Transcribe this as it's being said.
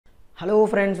Hello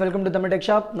friends, welcome to Tamil tech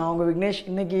shop. நான் உங்கள் விக்னேஷ்.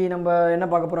 இன்றைக்கி நம்ம என்ன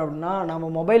பார்க்க போகிறோம் அப்படின்னா, நம்ம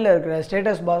மொபைலில் இருக்கிற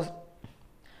status bar.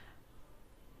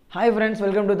 Hi friends,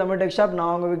 welcome to Tamil tech shop.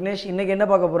 நான் உங்கள் விக்னேஷ். இன்றைக்கி என்ன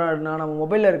பார்க்க போகிறோம் அப்படின்னா, நம்ம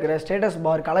மொபைலில் இருக்கிற ஸ்டேட்டஸ்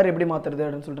பார் கலர் எப்படி மாற்றுறது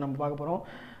அப்படின்னு சொல்லிட்டு நம்ம பார்க்க போகிறோம்.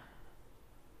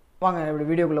 வாங்க இப்படி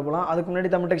வீடியோக்குள்ளே போகலாம். அதுக்கு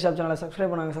முன்னாடி தமிழ் டெக் ஷாப் சேனலை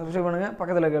சப்ஸ்கிரைப் பண்ணுங்கள்.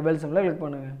 பக்கத்தில் இருக்கிற பெல் சிம்பிளை கிளிக்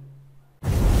பண்ணுங்கள்.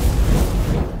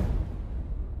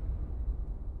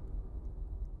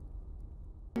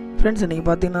 ஃப்ரெண்ட்ஸ், இன்றைக்கி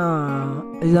பார்த்தீங்கன்னா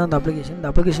இதுதான் அந்த அப்ளிகேஷன். இந்த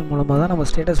அப்ளிகேஷன் மூலமாக தான் நம்ம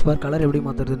ஸ்டேட்டஸ் பார் கலர் எப்படி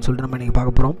மாற்றுறதுன்னு சொல்லிட்டு நம்ம இன்றைக்கி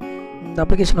பார்க்க போகிறோம். இந்த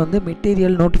அப்ளிகேஷன் வந்து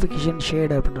மெட்டீரியல் நோட்டிஃபிகேஷன்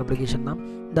ஷேட் அப்படின்ற அப்ளிகேஷன் தான்.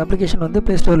 இந்த அப்ளிகேஷன் வந்து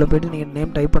ப்ளே ஸ்டோரில் போய்ட்டு நீங்கள்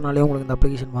நேம் டைப் பண்ணாலே உங்களுக்கு இந்த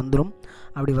அப்ளிகேஷன் வந்துடும்.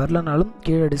 அப்படி வரலனாலும்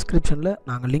கீழே டிஸ்கிரிப்ஷனில்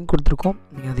நாங்கள் லிங்க் கொடுத்துருக்கோம்,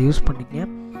 நீங்கள் அதை யூஸ் பண்ணிக்கங்க.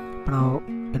 இப்போ நான்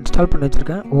இன்ஸ்டால் பண்ணி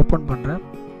வச்சுருக்கேன், ஓப்பன் பண்ணுறேன்.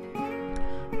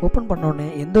 ஓப்பன் பண்ணோடனே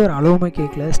எந்த ஒரு அளவுமே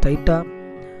கேட்கல, ஸ்ட்ரைட்டாக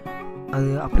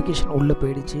அது அப்ளிகேஷன் உள்ளே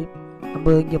போயிடுச்சு.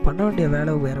 நம்ம இங்கே பண்ண வேண்டிய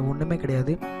வேலை வேறு ஒன்றுமே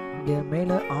கிடையாது. இங்கே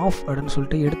மேலே ஆஃப் அப்படின்னு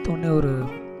சொல்லிட்டு எடுத்தோடனே ஒரு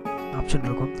ஆப்ஷன்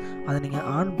இருக்கும், அதை நீங்கள்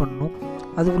ஆன் பண்ணணும்.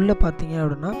 அது உள்ளே பார்த்தீங்க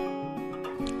அப்படின்னா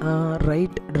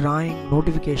ரைட், ட்ராயிங்,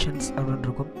 நோட்டிஃபிகேஷன்ஸ் அப்படின்னு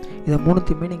இருக்கும். இதை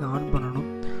மூணுத்தையுமே நீங்கள் ஆன் பண்ணணும்.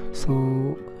 ஸோ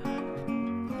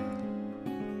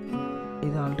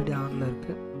இது ஆல்ரெடி ஆனில்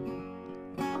இருக்குது,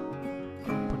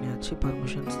 ஆன் பண்ணியாச்சு.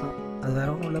 பர்மிஷன்ஸ் தான், அது வேறு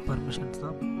ஒன்றும் இல்லை, பர்மிஷன்ஸ்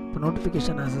தான். இப்போ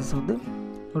நோட்டிஃபிகேஷன் ஆக்சஸ் வந்து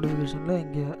நோட்டிஃபிகேஷனில்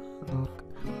இங்கே அந்த ஒர்க்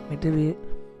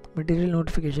மெட்டீரியல்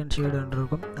நோட்டிஃபிகேஷன் ஷேடுன்னு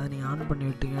இருக்கும். அதை நீங்கள் ஆன் பண்ணி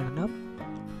விட்டீங்க அப்படின்னா,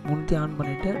 முன்னே ஆன்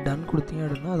பண்ணிவிட்டு டன் கொடுத்தீங்க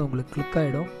அப்படின்னா அது உங்களுக்கு கிளிக்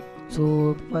ஆகிடும். ஸோ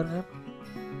பாருங்கள்,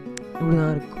 இப்படி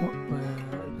தான் இருக்கும்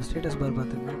ஸ்டேட்டஸ் பார்.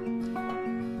 பார்த்துங்க,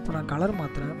 இப்போ நான் கலர்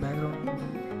மாற்றுறேன்,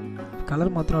 பேக்ரவுண்ட்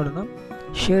கலர் மாற்றுறோம் அப்படின்னா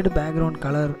ஷேடு பேக்ரவுண்ட்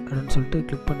கலர் அப்படின்னு சொல்லிட்டு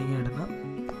கிளிக் பண்ணிங்க அப்படின்னா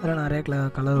அதில் நிறைய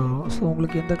கலர் வரும். ஸோ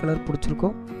உங்களுக்கு எந்த கலர்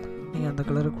பிடிச்சிருக்கோ நீங்கள் அந்த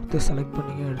கலரை கொடுத்து செலக்ட்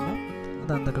பண்ணிங்க அப்படின்னா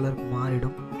அது அந்த கலருக்கு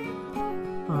மாறிடும்.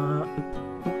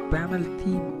 பேனல்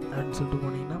தீம் அப்படின்னு சொல்லிட்டு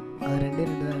போனீங்கன்னா அது ரெண்டு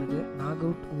தான் இருக்குது. நாக்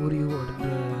அவுட் ஓரியோ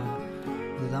அப்படின்ற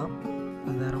இதுதான்,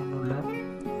 அது வேறு ஒன்றும் இல்லை.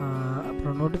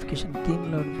 அப்புறம் நோட்டிஃபிகேஷன்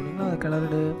தீமில் வந்து போனீங்கன்னா அது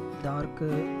கலர்டு, டார்க்கு,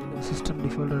 சிஸ்டம்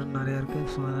டிஃபால்ட் நிறையா இருக்குது.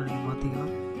 ஸோ அதை நீங்கள்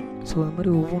மாற்றிக்கலாம். ஸோ அந்த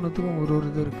மாதிரி ஒவ்வொன்றுத்துக்கும் ஒரு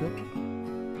இது இருக்குது.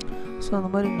 ஸோ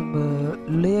அந்த மாதிரி நம்ம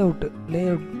லே அவுட்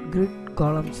கிரிட்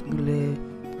காலம்ஸ்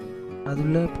அது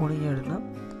உள்ளே போனீங்க அப்படின்னா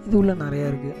இது உள்ள நிறையா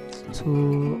இருக்குது. ஸோ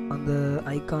அந்த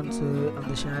ஐகான்ஸு,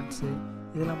 அந்த ஷேட்ஸு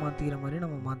இதெல்லாம் மாற்றிக்கிற மாதிரி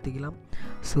நம்ம மாற்றிக்கலாம்.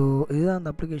 ஸோ இதுதான் அந்த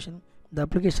அப்ளிகேஷன். இந்த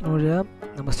அப்ளிகேஷன் வழியாக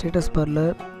நம்ம ஸ்டேட்டஸ் பாரில்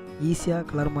ஈஸியாக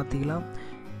கலர் மாற்றிக்கலாம்.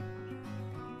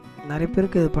 நிறைய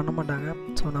பேருக்கு இது பண்ண மாட்டாங்க.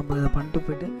 ஸோ நம்ம இதை பண்ணிட்டு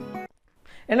போய்ட்டு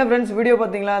என்ன ஃப்ரெண்ட்ஸ், வீடியோ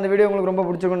பார்த்தீங்களா? அந்த வீடியோ உங்களுக்கு ரொம்ப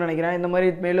பிடிச்சிருக்குன்னு நினைக்கிறேன். இந்த மாதிரி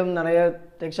மேலும் நிறைய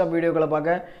டெக் ஷாப் வீடியோக்களை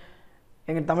பார்க்க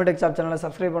எங்கள் தமிழ் டெக் ஷாப் சேனலை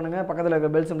சப்ஸ்கிரைப் பண்ணுங்கள். பக்கத்தில்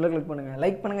இருக்கிற பெல் சிம்பிளை கிளிக் பண்ணுங்கள்.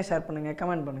 லைக் பண்ணுங்கள், ஷேர் பண்ணுங்கள்,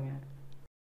 கமெண்ட் பண்ணுங்கள்.